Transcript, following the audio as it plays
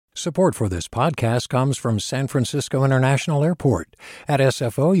Support for this podcast comes from San Francisco International Airport. At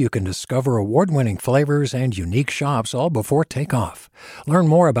SFO, you can discover award-winning flavors and unique shops all before takeoff. Learn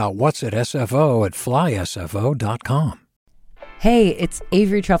more about what's at SFO at flysfo.com. Hey, it's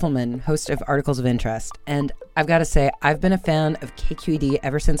Avery Trufelman, host of Articles of Interest, and I've got to say, I've been a fan of KQED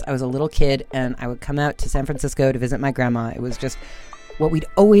ever since I was a little kid, and I would come out to San Francisco to visit my grandma. It was just what we'd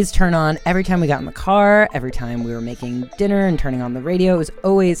always turn on every time we got in the car, every time we were making dinner and turning on the radio. It was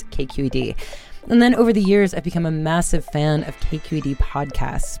always KQED. And then over the years, I've become a massive fan of KQED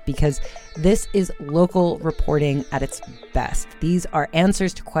podcasts because this is local reporting at its best. These are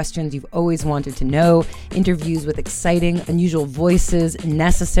answers to questions you've always wanted to know, interviews with exciting, unusual voices,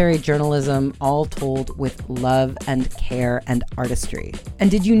 necessary journalism, all told with love and care and artistry. And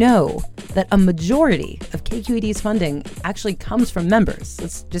did you know that a majority of KQED's funding actually comes from members?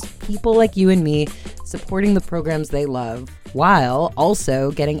 It's just people like you and me supporting the programs they love, while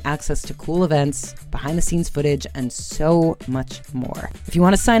also getting access to cool events, behind-the-scenes footage, and so much more. If you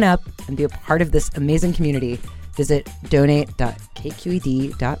want to sign up and be a part of this amazing community, visit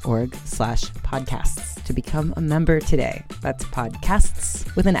donate.kqed.org/podcasts to become a member today. That's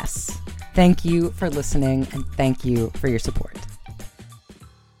podcasts with an S. Thank you for listening, and thank you for your support.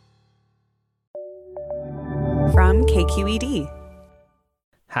 From KQED.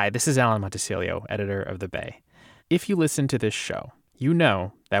 Hi, this is Alan Montecillo, editor of The Bay. If you listen to this show, you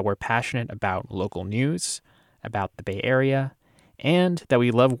know that we're passionate about local news, about the Bay Area, and that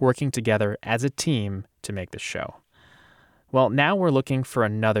we love working together as a team to make this show. Well, now we're looking for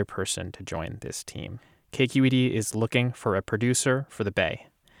another person to join this team. KQED is looking for a producer for the Bay.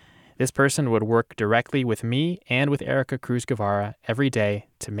 This person would work directly with me and with Erica Cruz Guevara every day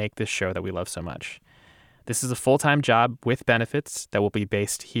to make this show that we love so much. This is a full-time job with benefits that will be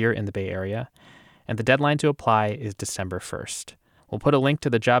based here in the Bay Area, and the deadline to apply is December 1st. We'll put a link to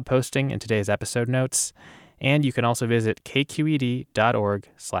the job posting in today's episode notes, and you can also visit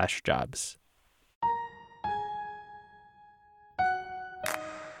kqed.org/jobs.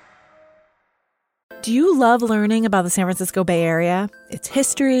 Do you love learning about the San Francisco Bay Area? Its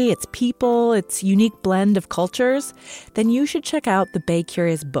history, its people, its unique blend of cultures? Then you should check out the Bay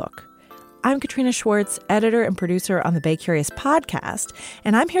Curious book. I'm Katrina Schwartz, editor and producer on the Bay Curious podcast,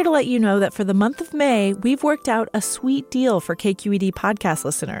 and I'm here to let you know that for the month of May, we've worked out a sweet deal for KQED podcast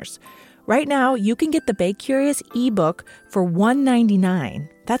listeners. Right now, you can get the Bay Curious ebook for $1.99.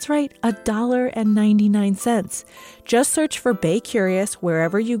 That's right, $1.99. Just search for Bay Curious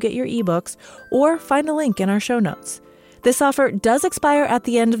wherever you get your ebooks, or find a link in our show notes. This offer does expire at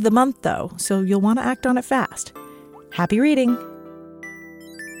the end of the month, though, so you'll want to act on it fast. Happy reading!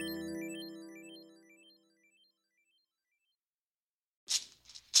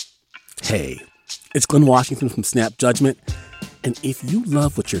 Hey, it's Glenn Washington from Snap Judgment, and if you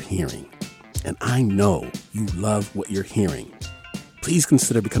love what you're hearing, and I know you love what you're hearing, please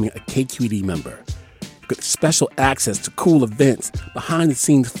consider becoming a KQED member. You get special access to cool events,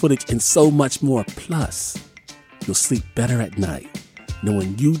 behind-the-scenes footage, and so much more. Plus, you'll sleep better at night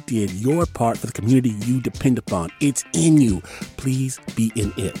knowing you did your part for the community you depend upon. It's in you. Please be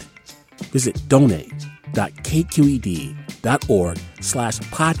in it. Visit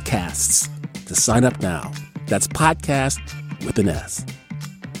donate.kqed.org/podcasts to sign up now. That's podcast with an S.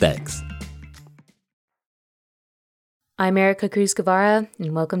 Thanks. I'm Erica Cruz Guevara,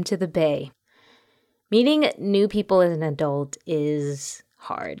 and welcome to the Bay. Meeting new people as an adult is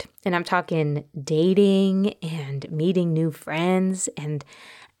hard, and I'm talking dating and meeting new friends, and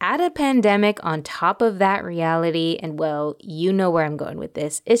add a pandemic on top of that reality, and well, you know where I'm going with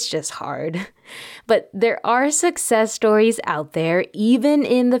this. It's just hard. But there are success stories out there, even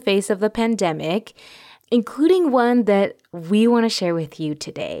in the face of the pandemic, including one that we want to share with you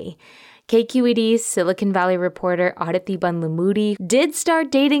today. KQED's Silicon Valley reporter Aditi Bandlamudi did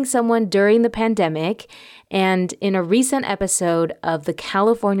start dating someone during the pandemic, and in a recent episode of the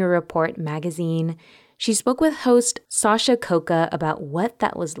California Report magazine, she spoke with host Sasha Khokha about what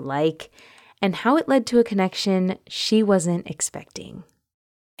that was like and how it led to a connection she wasn't expecting.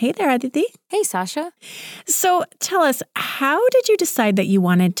 Hey there, Aditi. Hey, Sasha. So tell us, how did you decide that you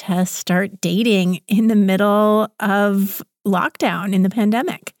wanted to start dating in the middle of lockdown in the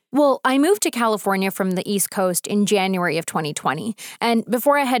pandemic? Well, I moved to California from the East Coast in January of 2020. And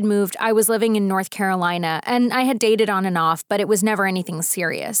before I had moved, I was living in North Carolina, and I had dated on and off, but it was never anything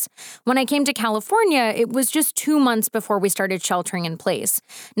serious. When I came to California, it was just 2 months before we started sheltering in place.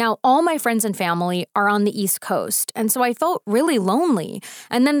 Now, all my friends and family are on the East Coast, and so I felt really lonely.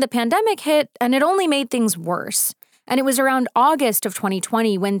 And then the pandemic hit, and it only made things worse. And it was around August of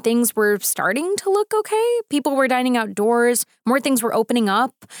 2020 when things were starting to look okay. People were dining outdoors, more things were opening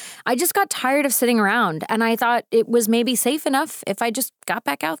up. I just got tired of sitting around, and I thought it was maybe safe enough if I just got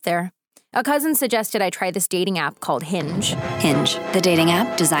back out there. A cousin suggested I try this dating app called Hinge. Hinge, the dating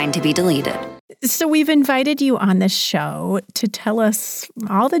app designed to be deleted. So we've invited you on this show to tell us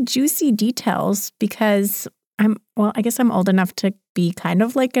all the juicy details because I guess I'm old enough to be kind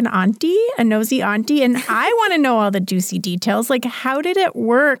of like an auntie, a nosy auntie, and I want to know all the juicy details. Like, how did it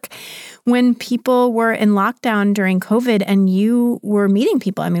work when people were in lockdown during COVID and you were meeting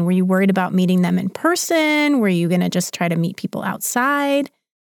people? I mean, were you worried about meeting them in person? Were you going to just try to meet people outside?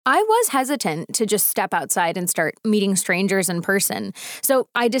 I was hesitant to just step outside and start meeting strangers in person. So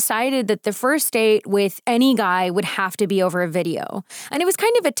I decided that the first date with any guy would have to be over a video. And it was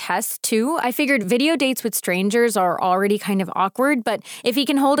kind of a test, too. I figured video dates with strangers are already kind of awkward, but if he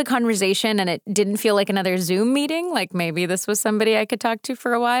can hold a conversation and it didn't feel like another Zoom meeting, like maybe this was somebody I could talk to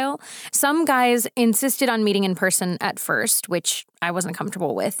for a while. Some guys insisted on meeting in person at first, which I wasn't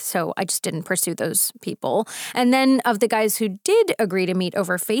comfortable with, so I just didn't pursue those people. And then of the guys who did agree to meet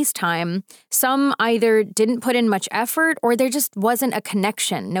over FaceTime, some either didn't put in much effort or there just wasn't a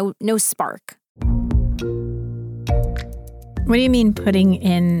connection, no spark. What do you mean putting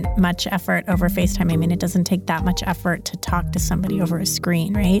in much effort over FaceTime? I mean, it doesn't take that much effort to talk to somebody over a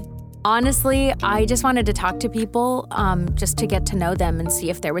screen, right? Honestly, I just wanted to talk to people just to get to know them and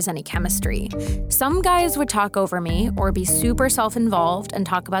see if there was any chemistry. Some guys would talk over me or be super self-involved and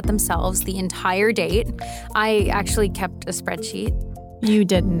talk about themselves the entire date. I actually kept a spreadsheet. You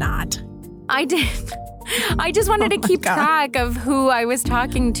did not. I did. I just wanted to keep track of who I was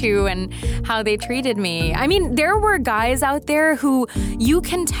talking to and how they treated me. I mean, there were guys out there who you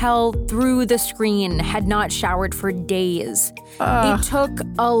can tell through the screen had not showered for days. It took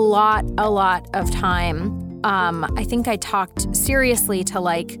a lot of time. I think I talked seriously to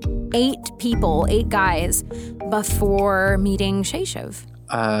like 8 guys, before meeting Shaishav.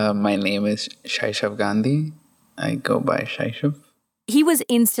 My name is Shaishav Gandhi. I go by Shaishav. He was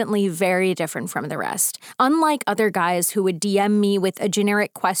instantly very different from the rest. Unlike other guys who would DM me with a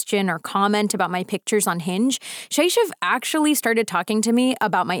generic question or comment about my pictures on Hinge, Shaishav actually started talking to me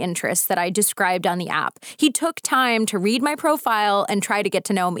about my interests that I described on the app. He took time to read my profile and try to get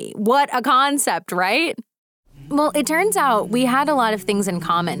to know me. What a concept, right? Well, it turns out we had a lot of things in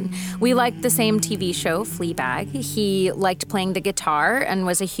common. We liked the same TV show, Fleabag. He liked playing the guitar and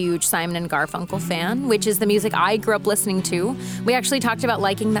was a huge Simon and Garfunkel fan, which is the music I grew up listening to. We actually talked about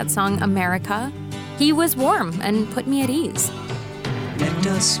liking that song, America. He was warm and put me at ease. Let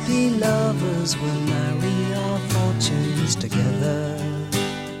us be lovers, we'll marry our fortunes together.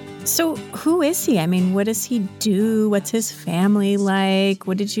 So who is he? I mean, what does he do? What's his family like?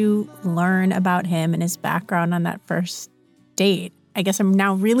 What did you learn about him and his background on that first date? I guess I'm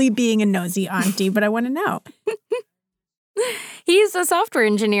now really being a nosy auntie, but I want to know. He's a software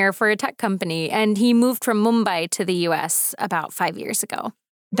engineer for a tech company, and he moved from Mumbai to the U.S. about 5 years ago.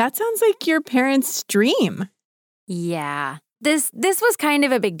 That sounds like your parents' dream. Yeah. This was kind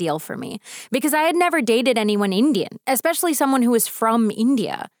of a big deal for me, because I had never dated anyone Indian, especially someone who was from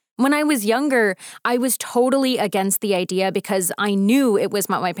India. When I was younger, I was totally against the idea because I knew it was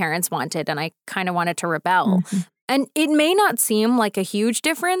what my parents wanted and I kind of wanted to rebel. Mm-hmm. And it may not seem like a huge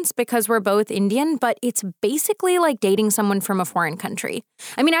difference because we're both Indian, but it's basically like dating someone from a foreign country.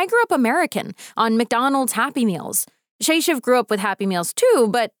 I mean, I grew up American on McDonald's Happy Meals. Shaishav grew up with Happy Meals too,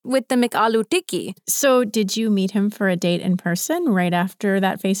 but with the McAloo Tikki. So did you meet him for a date in person right after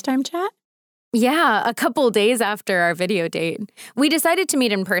that FaceTime chat? Yeah, a couple days after our video date. We decided to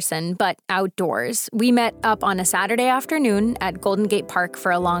meet in person, but outdoors. We met up on a Saturday afternoon at Golden Gate Park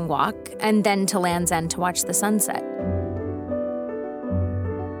for a long walk, and then to Land's End to watch the sunset.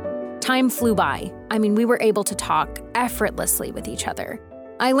 Time flew by. I mean, we were able to talk effortlessly with each other.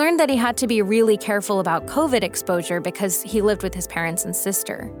 I learned that he had to be really careful about COVID exposure because he lived with his parents and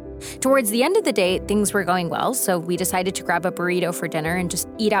sister. Towards the end of the date, things were going well, so we decided to grab a burrito for dinner and just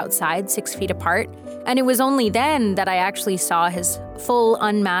eat outside 6 feet apart. And it was only then that I actually saw his full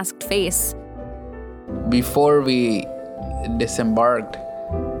unmasked face. Before we disembarked,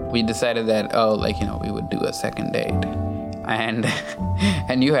 we decided that, we would do a second date.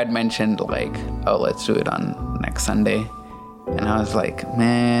 And you had mentioned, let's do it on next Sunday. And I was like,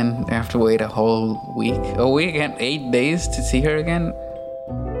 man, I have to wait a whole week. A week and 8 days to see her again.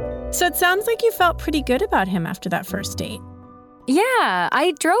 So it sounds like you felt pretty good about him after that first date. Yeah,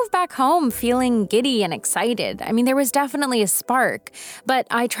 I drove back home feeling giddy and excited. I mean, there was definitely a spark, but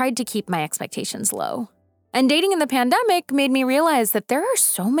I tried to keep my expectations low. And dating in the pandemic made me realize that there are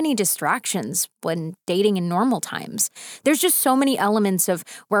so many distractions when dating in normal times. There's just so many elements of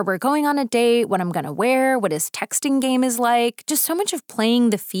where we're going on a date, what I'm going to wear, what his texting game is like, just so much of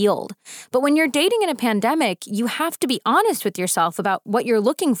playing the field. But when you're dating in a pandemic, you have to be honest with yourself about what you're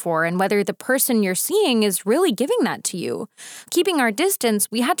looking for and whether the person you're seeing is really giving that to you. Keeping our distance,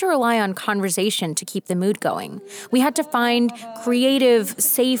 we had to rely on conversation to keep the mood going. We had to find creative,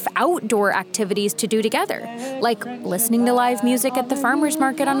 safe outdoor activities to do together, like listening to live music at the farmers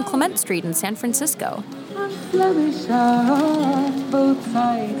market on Clement Street in San Francisco.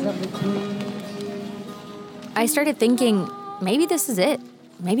 I started thinking, maybe this is it.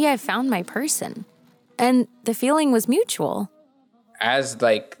 Maybe I found my person. And the feeling was mutual. As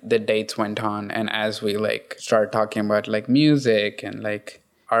like the dates went on and as we like started talking about like music and like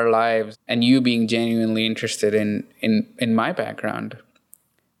our lives and you being genuinely interested in my background,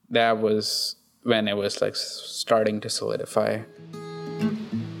 that was when it was like starting to solidify.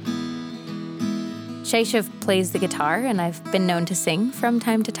 Shayshav plays the guitar, and I've been known to sing from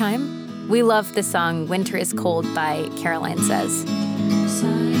time to time. We love the song Winter is Cold by Caroline Says.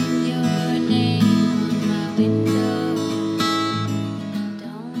 Sign your name on my window.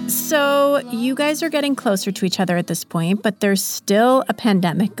 So you guys are getting closer to each other at this point, but there's still a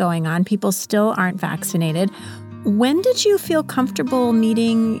pandemic going on. People still aren't vaccinated. When did you feel comfortable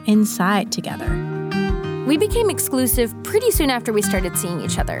meeting inside together? We became exclusive pretty soon after we started seeing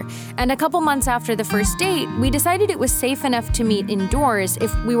each other. And a couple months after the first date, we decided it was safe enough to meet indoors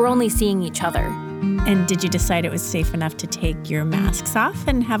if we were only seeing each other. And did you decide it was safe enough to take your masks off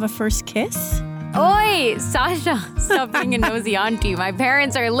and have a first kiss? Oi, Sasha, stop being a nosy auntie. My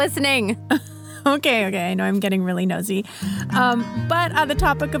parents are listening. Okay, I know I'm getting really nosy. But on the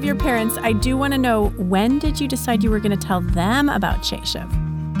topic of your parents, I do want to know, when did you decide you were going to tell them about Shayshav?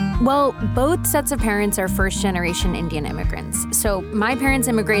 Well, both sets of parents are first-generation Indian immigrants. So my parents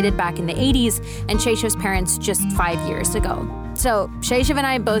immigrated back in the 80s, and Shayshav's parents just 5 years ago. So Shayshav and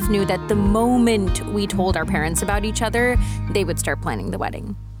I both knew that the moment we told our parents about each other, they would start planning the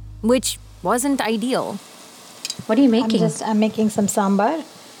wedding, which wasn't ideal. What are you making? I'm making some sambar.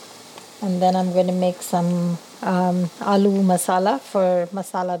 And then I'm going to make some aloo masala for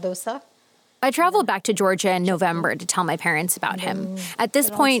masala dosa. I traveled back to Georgia in November to tell my parents about him. At this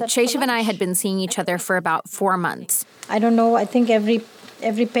point, Shayshav and I had been seeing each other for about 4 months. I don't know. I think every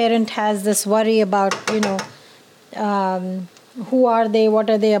parent has this worry about, who are they? What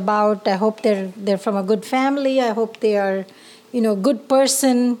are they about? I hope they're from a good family. I hope they are, good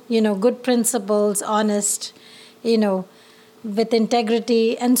person, good principles, honest, with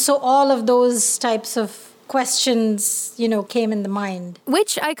integrity. And so all of those types of questions, came in the mind.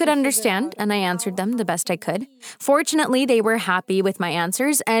 Which I could understand, and I answered them the best I could. Fortunately, they were happy with my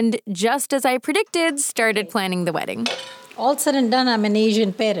answers, and just as I predicted, started planning the wedding. All said and done, I'm an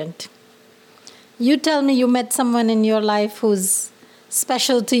Asian parent. You tell me you met someone in your life who's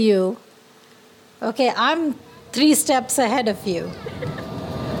special to you. Okay, I'm 3 steps ahead of you.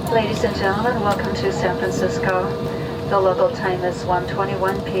 Ladies and gentlemen, welcome to San Francisco. The local time is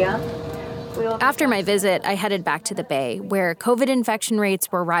 1:21 p.m. After my visit, I headed back to the Bay, where COVID infection rates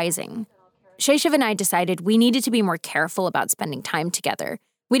were rising. Shayshav and I decided we needed to be more careful about spending time together.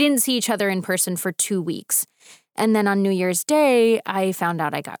 We didn't see each other in person for 2 weeks. And then on New Year's Day, I found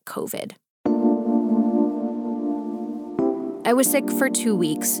out I got COVID. I was sick for 2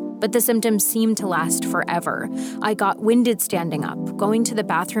 weeks, but the symptoms seemed to last forever. I got winded standing up. Going to the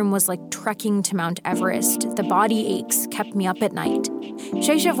bathroom was like trekking to Mount Everest. The body aches kept me up at night.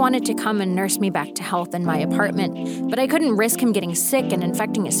 Shayshav wanted to come and nurse me back to health in my apartment, but I couldn't risk him getting sick and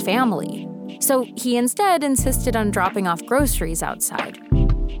infecting his family. So he instead insisted on dropping off groceries outside.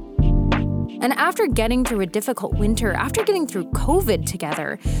 And after getting through a difficult winter, after getting through COVID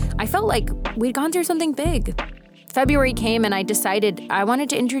together, I felt like we'd gone through something big. February came and I decided I wanted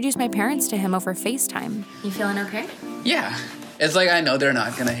to introduce my parents to him over FaceTime. You feeling okay? Yeah. It's like I know they're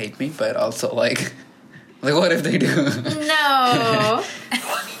not going to hate me, but also like what if they do? No.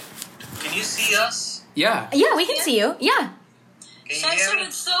 Can you see us? Yeah. Yeah, we can see you. Yeah. Shayshav,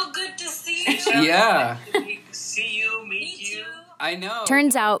 it's so good to see you. Yeah. See you, meet you. I know.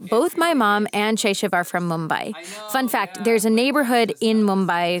 Turns out both my mom and Shayshav are from Mumbai. Fun fact, there's a neighborhood in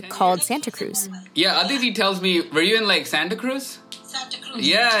Mumbai called Santa Cruz. Yeah, Aditi tells me, were you in like Santa Cruz? Santa Cruz.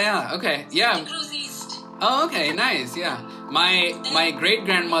 Yeah, okay. Yeah. Santa Cruz East. Oh, okay, nice, yeah. My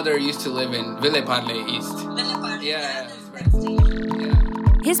great-grandmother used to live in Ville Parle East. Yeah.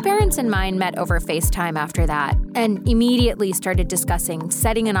 His parents and mine met over FaceTime after that and immediately started discussing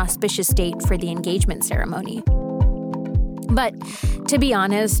setting an auspicious date for the engagement ceremony. But to be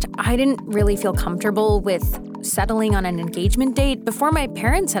honest, I didn't really feel comfortable with settling on an engagement date before my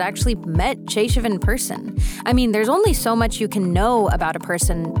parents had actually met Shayshiv in person. I mean, there's only so much you can know about a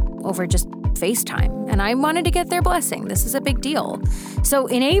person over just FaceTime, and I wanted to get their blessing. This is a big deal. So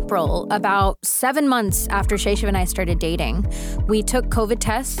in April, about 7 months after Shayshiv and I started dating, we took COVID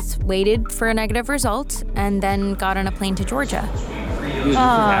tests, waited for a negative result, and then got on a plane to Georgia. Dude,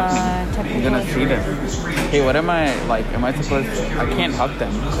 I'm gonna see them. Hey, what am I supposed to... I can't hug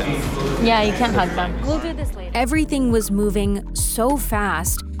them. Yeah, you can't hug them. We'll do this later. Everything was moving so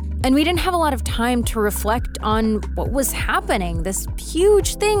fast, and we didn't have a lot of time to reflect on what was happening. This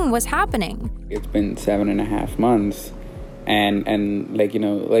huge thing was happening. It's been 7.5 months, and like, you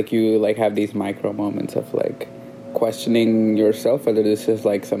know, like you like have these micro moments of like questioning yourself whether this is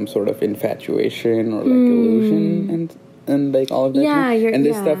like some sort of infatuation or like illusion and like all of that. And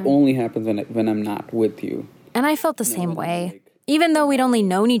this stuff only happens when I'm not with you. And I felt the same way. Even though we'd only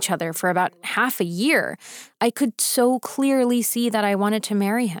known each other for about half a year, I could so clearly see that I wanted to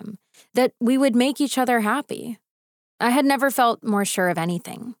marry him, that we would make each other happy. I had never felt more sure of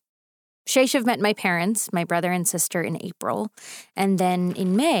anything. Shayshiv met my parents, my brother and sister, in April, and then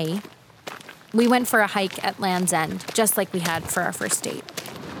in May, we went for a hike at Land's End, just like we had for our first date.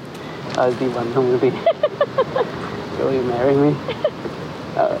 Will you marry me?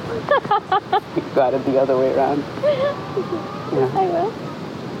 You got it the other way around. Yeah.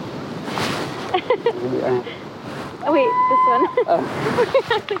 I will. Wait, this one.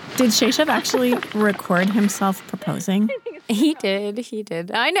 Did Shayshiv actually record himself proposing? He did.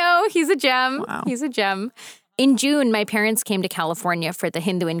 I know, he's a gem. Wow. He's a gem. In June, my parents came to California for the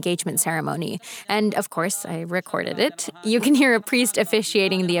Hindu engagement ceremony. And of course, I recorded it. You can hear a priest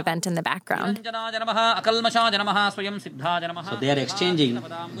officiating the event in the background. So they are exchanging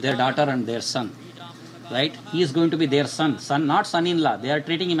their daughter and their son, right? He is going to be their son, not son-in-law. They are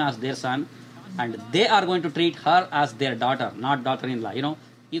treating him as their son. And they are going to treat her as their daughter, not daughter-in-law. You know,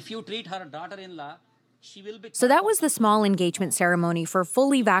 if you treat her daughter-in-law, she will be... So that was the small engagement ceremony for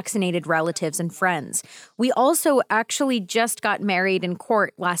fully vaccinated relatives and friends. We also actually just got married in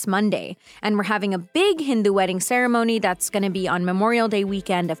court last Monday, and we're having a big Hindu wedding ceremony that's going to be on Memorial Day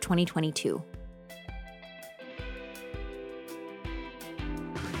weekend of 2022.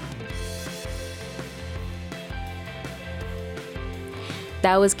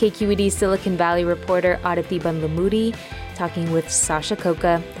 That was KQED Silicon Valley reporter Aditi Bandlamudi talking with Sasha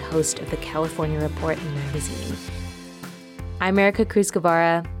Khokha, the host of the California Report magazine. I'm Erica Cruz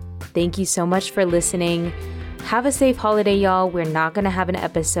Guevara. Thank you so much for listening. Have a safe holiday, y'all. We're not going to have an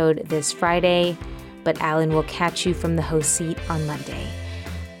episode this Friday, but Alan will catch you from the host seat on Monday.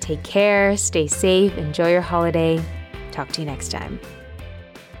 Take care, stay safe, enjoy your holiday. Talk to you next time.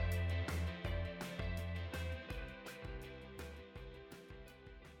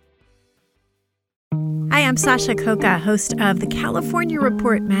 Hi, I'm Sasha Khokha, host of the California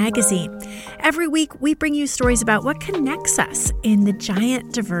Report magazine. Every week, we bring you stories about what connects us in the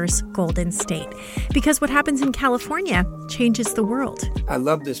giant, diverse Golden State. Because what happens in California changes the world. I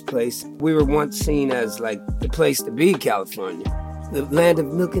love this place. We were once seen as like the place to be, California. The land of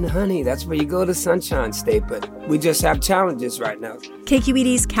milk and honey. That's where you go to Sunshine State, but we just have challenges right now.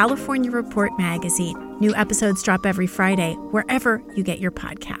 KQED's California Report magazine. New episodes drop every Friday, wherever you get your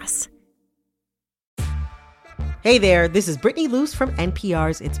podcasts. Hey there, this is Brittany Luce from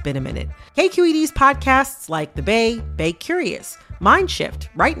NPR's It's Been a Minute. KQED's podcasts like The Bay, Bay Curious, Mindshift,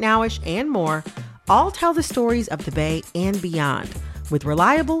 Right Nowish, and more all tell the stories of the Bay and beyond with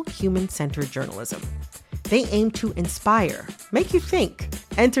reliable, human-centered journalism. They aim to inspire, make you think,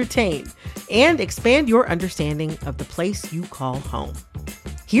 entertain, and expand your understanding of the place you call home.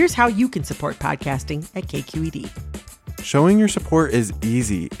 Here's how you can support podcasting at KQED. Showing your support is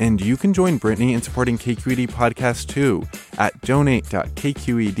easy, and you can join Brittany in supporting KQED Podcast too at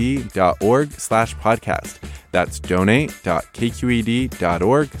donate.kqed.org/podcast. That's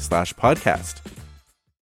donate.kqed.org/podcast.